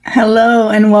Hello,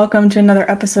 and welcome to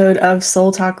another episode of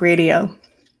Soul Talk Radio.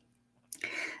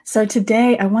 So,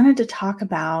 today I wanted to talk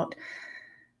about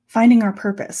finding our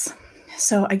purpose.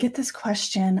 So, I get this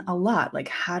question a lot, like,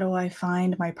 how do I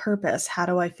find my purpose? How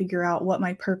do I figure out what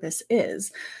my purpose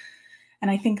is? And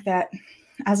I think that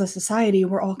as a society,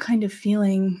 we're all kind of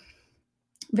feeling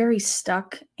very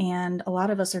stuck, and a lot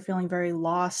of us are feeling very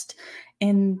lost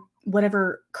in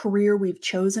whatever career we've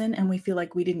chosen, and we feel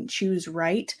like we didn't choose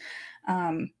right.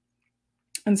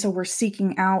 And so we're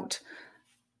seeking out,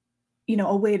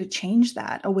 a way to change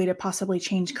that, a way to possibly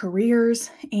change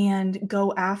careers and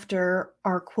go after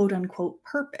our quote unquote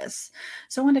purpose.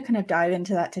 So I want to kind of dive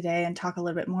into that today and talk a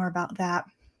little bit more about that.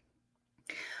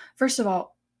 First of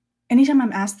all, anytime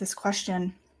I'm asked this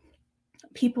question,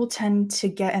 people tend to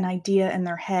get an idea in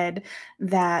their head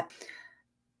that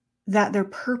their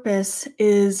purpose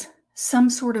is some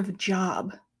sort of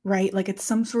job, right? Like it's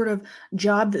some sort of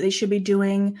job that they should be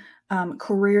doing,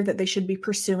 career that they should be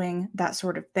pursuing, that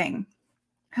sort of thing.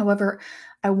 However,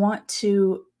 I want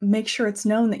to make sure it's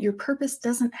known that your purpose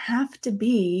doesn't have to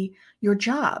be your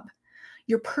job.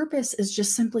 Your purpose is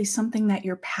just simply something that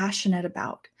you're passionate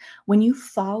about. When you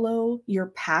follow your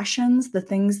passions, the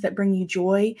things that bring you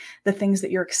joy, the things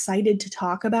that you're excited to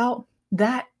talk about,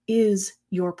 that is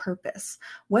your purpose.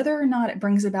 Whether or not it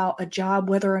brings about a job,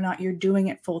 whether or not you're doing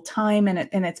it full time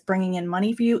and it's bringing in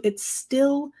money for you, it's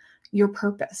still your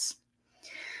purpose.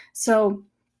 So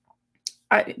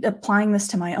applying this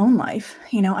to my own life,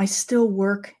 I still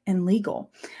work in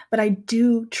legal, but I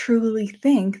do truly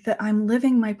think that I'm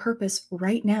living my purpose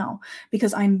right now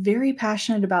because I'm very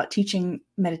passionate about teaching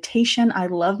meditation. I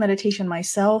love meditation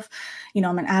myself.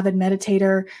 I'm an avid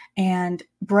meditator, and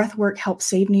breath work helped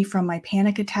save me from my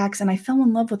panic attacks. And I fell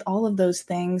in love with all of those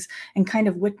things and kind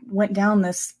of went down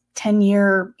this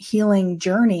 10-year healing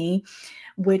journey,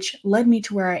 which led me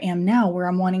to where I am now, where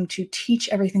I'm wanting to teach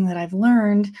everything that I've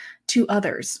learned to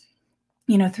others,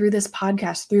 through this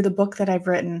podcast, through the book that I've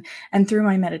written, and through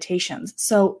my meditations.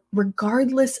 So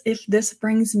regardless if this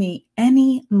brings me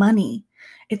any money,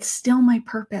 it's still my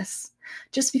purpose.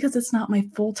 Just because it's not my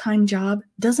full-time job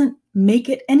doesn't make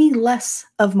it any less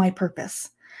of my purpose,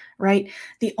 right?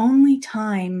 The only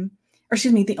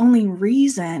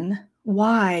reason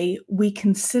why we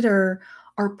consider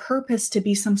our purpose to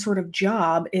be some sort of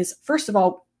job is, first of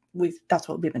all, that's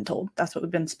what we've been told. That's what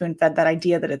we've been spoon-fed, that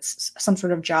idea that it's some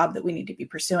sort of job that we need to be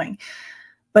pursuing.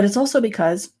 But it's also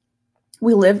because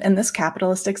we live in this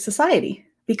capitalistic society.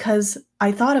 Because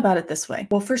I thought about it this way.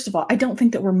 Well, first of all, I don't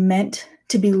think that we're meant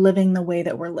to be living the way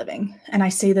that we're living. And I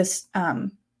say this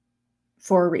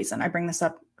for a reason. I bring this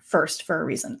up first for a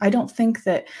reason. I don't think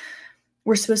that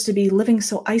we're supposed to be living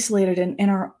so isolated in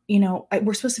our,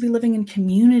 we're supposed to be living in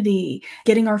community,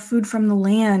 getting our food from the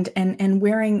land and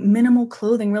wearing minimal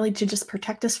clothing really to just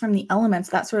protect us from the elements,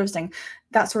 that sort of thing,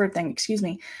 excuse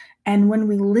me. And when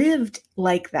we lived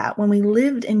like that, when we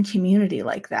lived in community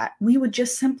like that, we would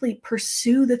just simply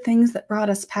pursue the things that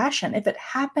brought us passion. If it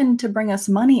happened to bring us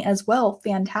money as well,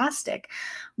 fantastic.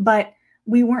 But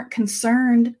we weren't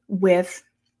concerned with,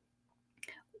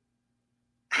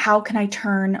 how can I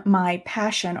turn my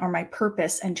passion or my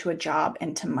purpose into a job,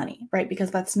 into money, right?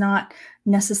 Because that's not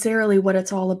necessarily what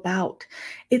it's all about.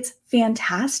 It's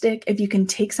fantastic if you can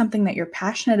take something that you're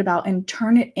passionate about and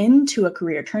turn it into a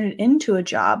career, turn it into a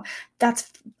job.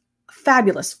 That's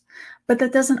fabulous. But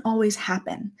that doesn't always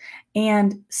happen.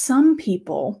 And some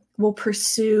people will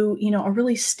pursue, a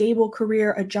really stable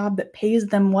career, a job that pays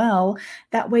them well.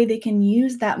 That way they can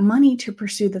use that money to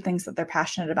pursue the things that they're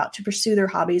passionate about, to pursue their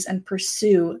hobbies and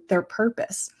pursue their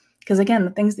purpose. Because again,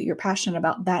 the things that you're passionate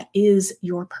about, that is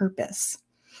your purpose.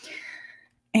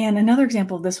 And another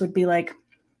example of this would be like,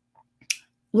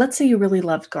 let's say you really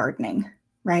loved gardening,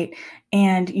 right?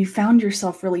 And you found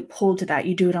yourself really pulled to that.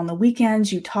 You do it on the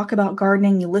weekends, you talk about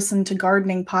gardening, you listen to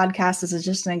gardening podcasts. This is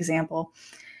just an example.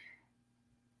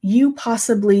 You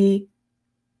possibly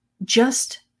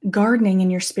just gardening in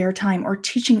your spare time, or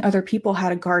teaching other people how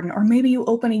to garden, or maybe you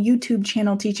open a YouTube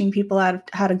channel teaching people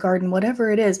how to garden, whatever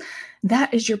it is,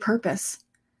 that is your purpose.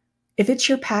 If it's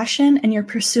your passion and you're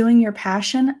pursuing your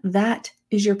passion, that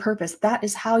is your purpose. That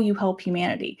is how you help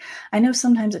humanity. I know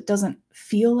sometimes it doesn't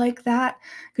feel like that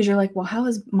because you're like, well, how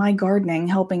is my gardening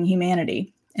helping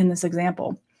humanity in this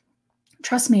example?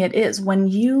 Trust me, it is. When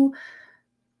you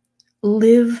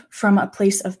live from a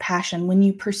place of passion, when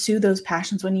you pursue those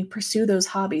passions, when you pursue those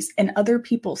hobbies, and other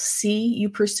people see you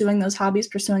pursuing those hobbies,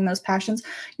 pursuing those passions,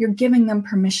 you're giving them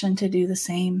permission to do the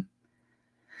same.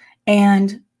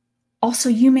 And also,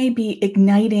 you may be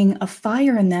igniting a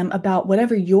fire in them about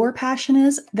whatever your passion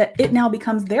is, that it now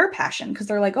becomes their passion because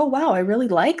they're like, oh, wow, I really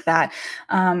like that.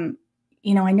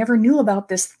 I never knew about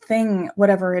this thing,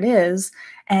 whatever it is.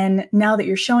 And now that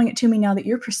you're showing it to me, now that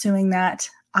you're pursuing that,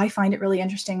 I find it really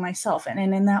interesting myself. And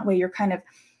in that way, you're kind of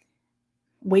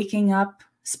waking up,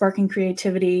 sparking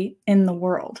creativity in the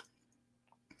world.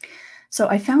 So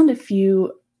I found a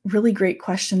few really great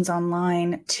questions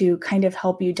online to kind of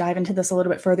help you dive into this a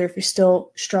little bit further if you're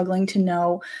still struggling to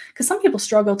know, because some people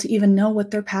struggle to even know what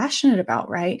they're passionate about,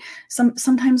 right?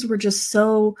 Sometimes we're just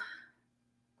so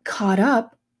caught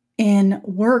up in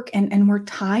work and we're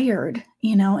tired,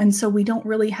 and so we don't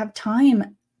really have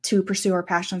time to pursue our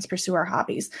passions, pursue our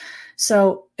hobbies.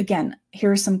 So again,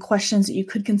 here are some questions that you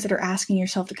could consider asking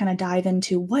yourself to kind of dive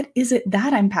into. What is it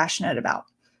that I'm passionate about?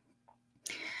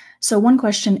 So one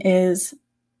question is,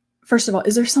 first of all,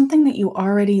 is there something that you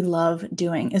already love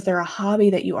doing? Is there a hobby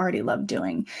that you already love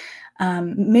doing?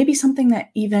 Maybe something that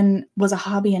even was a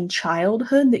hobby in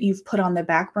childhood that you've put on the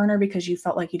back burner because you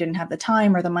felt like you didn't have the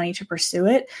time or the money to pursue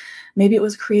it. Maybe it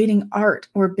was creating art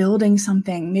or building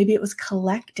something. Maybe it was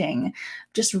collecting,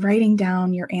 just writing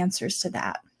down your answers to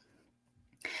that.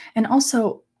 And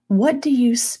also, what do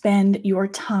you spend your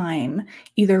time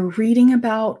either reading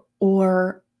about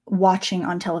or watching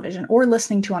on television or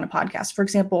listening to on a podcast? For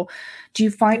example, do you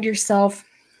find yourself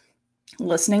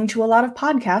listening to a lot of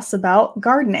podcasts about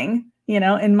gardening,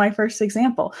 in my first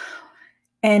example,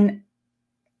 and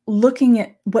looking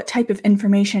at what type of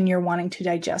information you're wanting to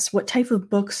digest? What type of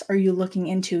books are you looking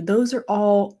into? Those are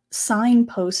all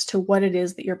signposts to what it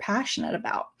is that you're passionate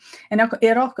about. And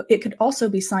it could also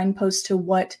be signposts to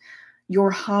what your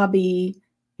hobby,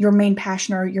 your main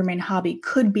passion or your main hobby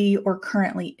could be or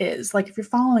currently is. Like if you're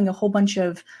following a whole bunch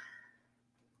of,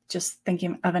 just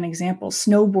thinking of an example,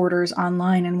 snowboarders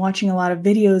online and watching a lot of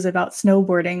videos about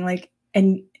snowboarding,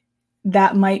 and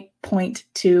that might point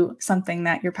to something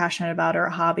that you're passionate about or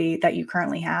a hobby that you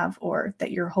currently have or that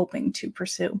you're hoping to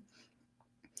pursue.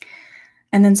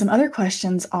 And then some other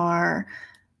questions are,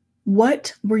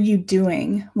 what were you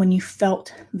doing when you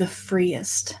felt the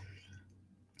freest?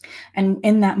 And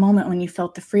in that moment when you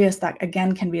felt the freest, that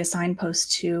again can be a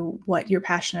signpost to what you're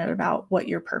passionate about, what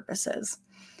your purpose is.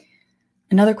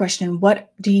 Another question,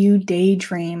 what do you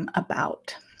daydream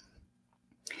about?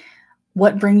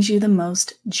 What brings you the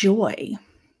most joy?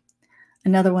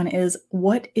 Another one is,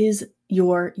 what is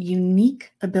your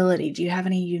unique ability? Do you have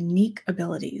any unique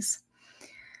abilities?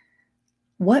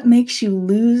 What makes you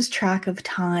lose track of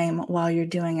time while you're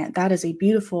doing it? That is a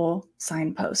beautiful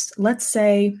signpost. Let's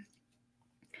say,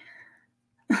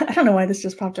 I don't know why this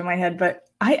just popped in my head, but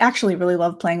I actually really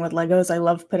love playing with Legos. I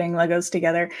love putting Legos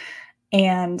together.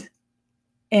 And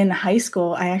in high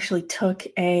school, I actually took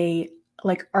a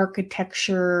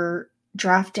architecture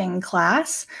drafting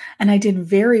class, and I did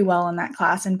very well in that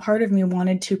class. And part of me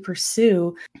wanted to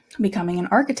pursue becoming an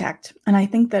architect. And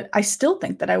I still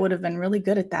think that I would have been really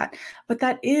good at that. But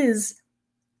that is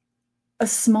a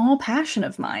small passion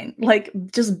of mine, like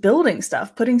just building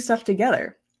stuff, putting stuff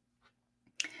together.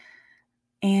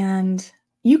 And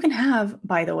you can have,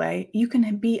 by the way, you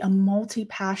can be a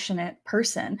multi-passionate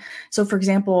person. So for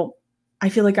example, I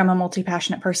feel like I'm a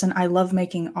multi-passionate person. I love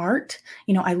making art.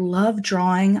 I love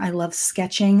drawing. I love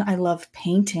sketching. I love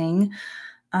painting.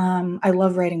 I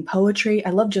love writing poetry.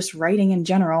 I love just writing in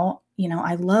general.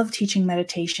 I love teaching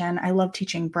meditation. I love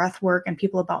teaching breath work and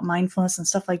people about mindfulness and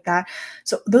stuff like that.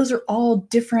 So those are all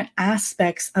different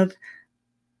aspects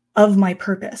of my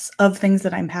purpose, of things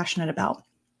that I'm passionate about.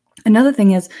 Another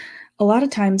thing is, a lot of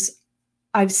times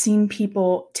I've seen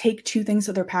people take two things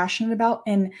that they're passionate about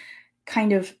and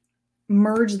kind of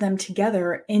merge them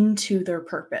together into their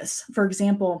purpose. For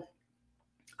example,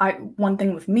 one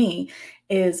thing with me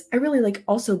is I really like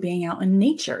also being out in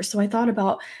nature. So I thought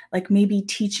about maybe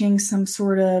teaching some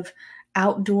sort of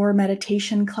outdoor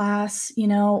meditation class,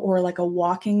 or like a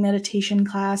walking meditation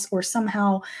class, or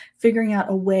somehow figuring out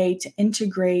a way to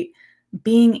integrate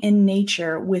being in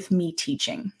nature with me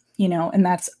teaching, and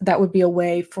that would be a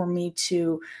way for me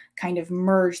to kind of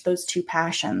merge those two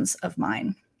passions of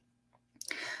mine.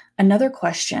 Another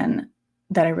question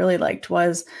that I really liked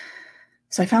was,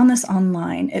 so I found this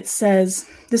online. It says,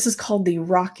 this is called the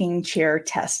rocking chair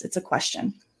test. It's a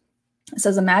question. It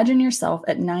says, imagine yourself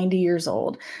at 90 years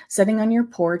old, sitting on your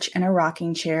porch in a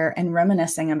rocking chair and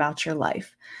reminiscing about your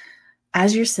life.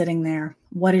 As you're sitting there,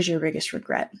 what is your biggest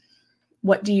regret?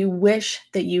 What do you wish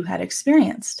that you had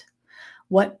experienced?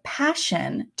 What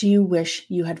passion do you wish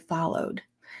you had followed?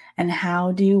 And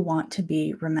how do you want to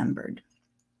be remembered?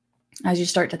 As you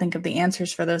start to think of the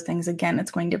answers for those things, again,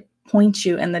 it's going to point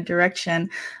you in the direction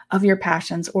of your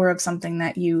passions or of something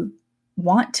that you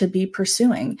want to be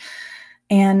pursuing.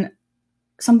 And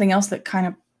something else that kind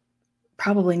of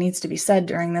probably needs to be said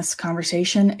during this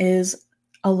conversation is,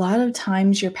 a lot of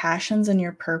times your passions and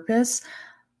your purpose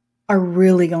are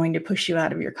really going to push you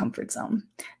out of your comfort zone.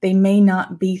 They may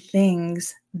not be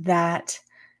things that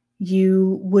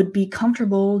you would be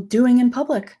comfortable doing in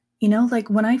public. Like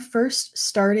when I first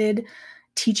started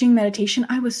teaching meditation,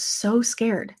 I was so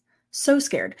scared. So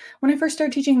scared. When I first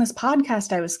started teaching this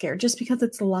podcast, I was scared just because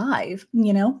it's live,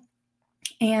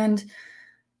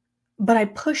 but I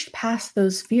pushed past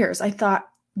those fears. I thought,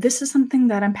 this is something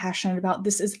that I'm passionate about.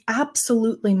 This is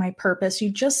absolutely my purpose. You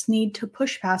just need to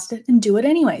push past it and do it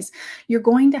anyways. You're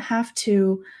going to have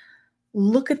to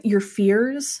look at your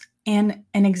fears and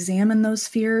examine those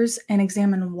fears and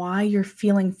examine why you're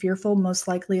feeling fearful. Most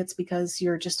likely it's because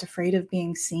you're just afraid of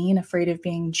being seen, afraid of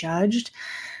being judged.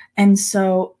 And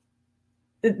so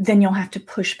then you'll have to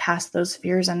push past those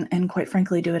fears and quite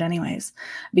frankly do it anyways.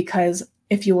 Because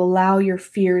if you allow your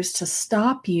fears to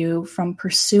stop you from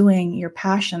pursuing your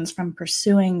passions, from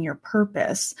pursuing your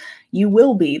purpose, you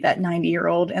will be that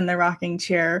 90-year-old in the rocking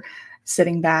chair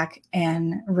sitting back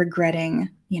and regretting,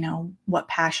 what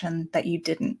passion that you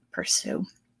didn't pursue.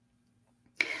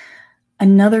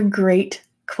 Another great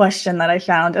question that I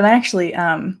found, and I actually,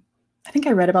 I think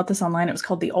I read about this online. It was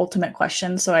called The Ultimate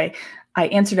Question. So I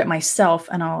answered it myself,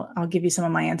 and I'll give you some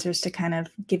of my answers to kind of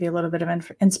give you a little bit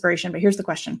of inspiration. But here's the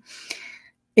question.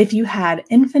 If you had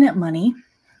infinite money,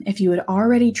 if you had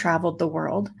already traveled the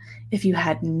world, if you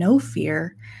had no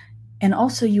fear, and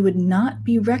also you would not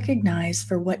be recognized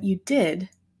for what you did,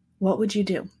 what would you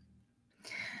do?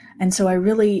 And so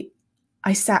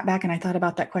I sat back and I thought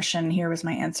about that question. And here was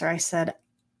my answer. I said,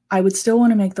 I would still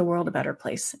want to make the world a better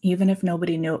place, even if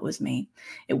nobody knew it was me.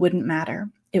 It wouldn't matter.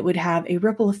 It would have a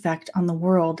ripple effect on the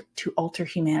world to alter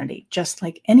humanity, just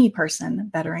like any person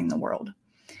bettering the world.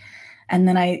 And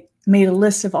then I made a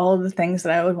list of all of the things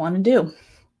that I would want to do.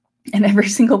 And every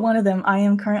single one of them I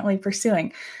am currently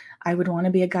pursuing. I would want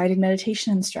to be a guided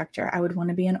meditation instructor. I would want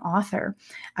to be an author.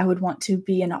 I would want to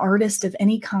be an artist of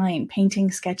any kind, painting,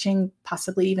 sketching,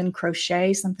 possibly even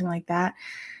crochet, something like that.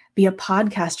 Be a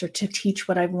podcaster to teach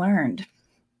what I've learned,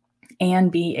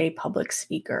 and be a public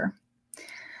speaker.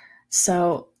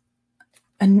 So,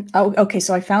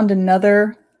 so I found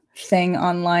another thing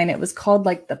online. It was called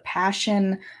like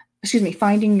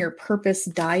finding your purpose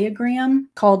diagram,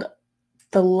 called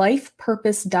the life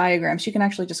purpose diagram. So you can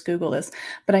actually just Google this,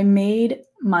 but I made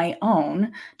my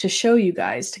own to show you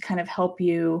guys to kind of help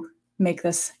you make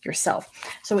this yourself.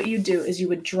 So what you do is you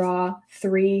would draw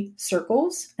 3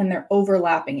 circles and they're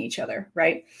overlapping each other,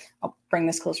 right? I'll bring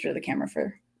this closer to the camera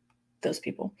for those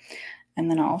people.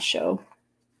 And then I'll show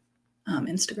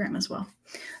Instagram as well.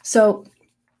 So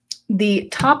the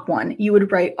top one, you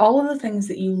would write all of the things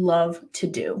that you love to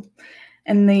do.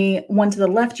 And the one to the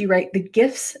left, you write the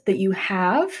gifts that you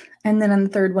have. And then on the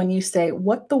third one, you say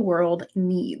what the world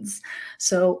needs.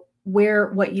 So where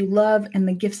what you love and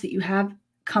the gifts that you have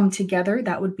come together,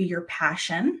 that would be your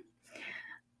passion.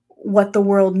 What the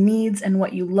world needs and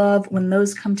what you love, when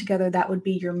those come together, that would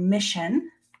be your mission.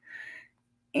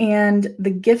 And the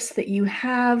gifts that you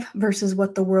have versus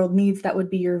what the world needs, that would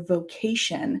be your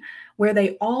vocation. Where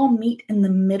they all meet in the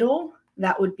middle,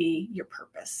 that would be your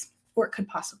purpose. Or it could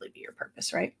possibly be your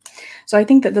purpose, right? So I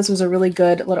think that this was a really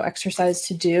good little exercise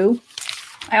to do.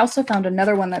 I also found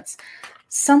another one that's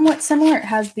somewhat similar. It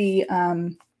has the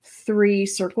 3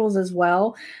 circles as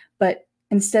well, but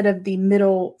instead of the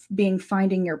middle being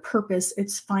finding your purpose,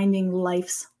 it's finding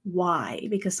life's why.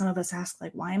 Because some of us ask,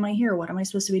 like, why am I here? What am I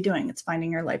supposed to be doing? It's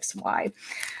finding your life's why.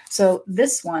 So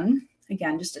this one,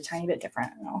 again, just a tiny bit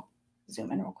different. And I'll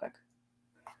zoom in real quick.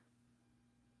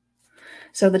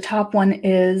 So the top one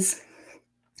is,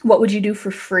 what would you do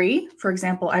for free? For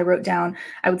example, I wrote down,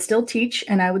 I would still teach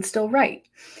and I would still write.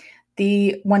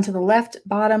 The one to the left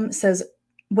bottom says,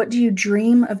 what do you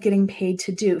dream of getting paid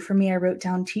to do? For me, I wrote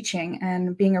down teaching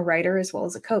and being a writer as well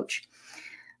as a coach.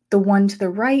 The one to the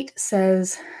right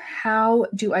says, how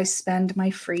do I spend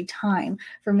my free time?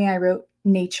 For me, I wrote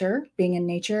nature, being in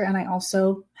nature, and I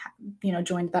also,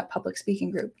 joined that public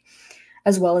speaking group,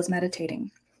 as well as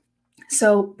meditating.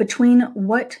 So between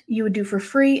what you would do for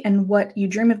free and what you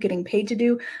dream of getting paid to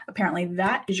do, apparently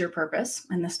that is your purpose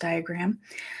in this diagram.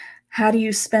 How do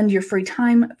you spend your free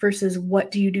time versus what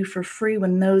do you do for free?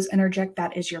 When those interject,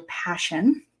 that is your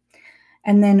passion.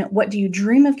 And then what do you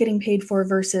dream of getting paid for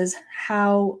versus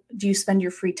how do you spend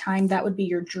your free time? That would be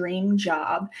your dream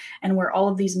job. And where all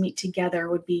of these meet together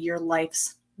would be your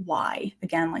life's why.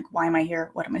 Again, like, why am I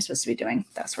here? What am I supposed to be doing?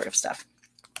 That sort of stuff.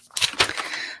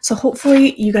 So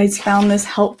hopefully you guys found this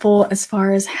helpful as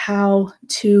far as how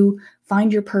to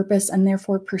find your purpose and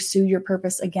therefore pursue your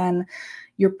purpose. Again,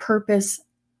 your purpose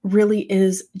really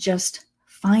is just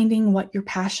finding what you're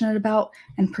passionate about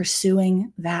and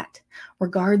pursuing that,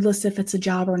 regardless if it's a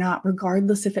job or not,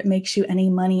 regardless if it makes you any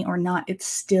money or not, it's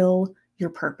still your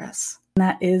purpose. And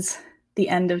that is the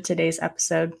end of today's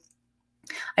episode.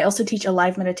 I also teach a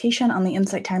live meditation on the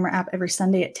Insight Timer app every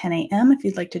Sunday at 10 a.m. if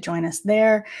you'd like to join us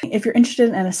there. If you're interested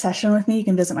in a session with me, you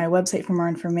can visit my website for more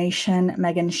information,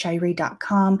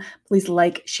 meganshirey.com. Please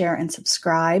like, share, and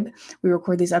subscribe. We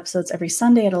record these episodes every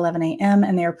Sunday at 11 a.m.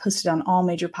 and they are posted on all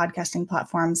major podcasting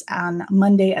platforms on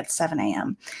Monday at 7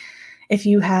 a.m. If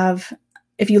you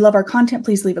love our content,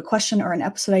 please leave a question or an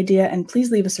episode idea, and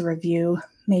please leave us a review.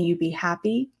 May you be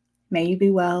happy, may you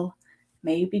be well,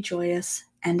 may you be joyous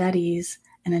and at ease,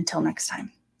 and until next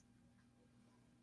time.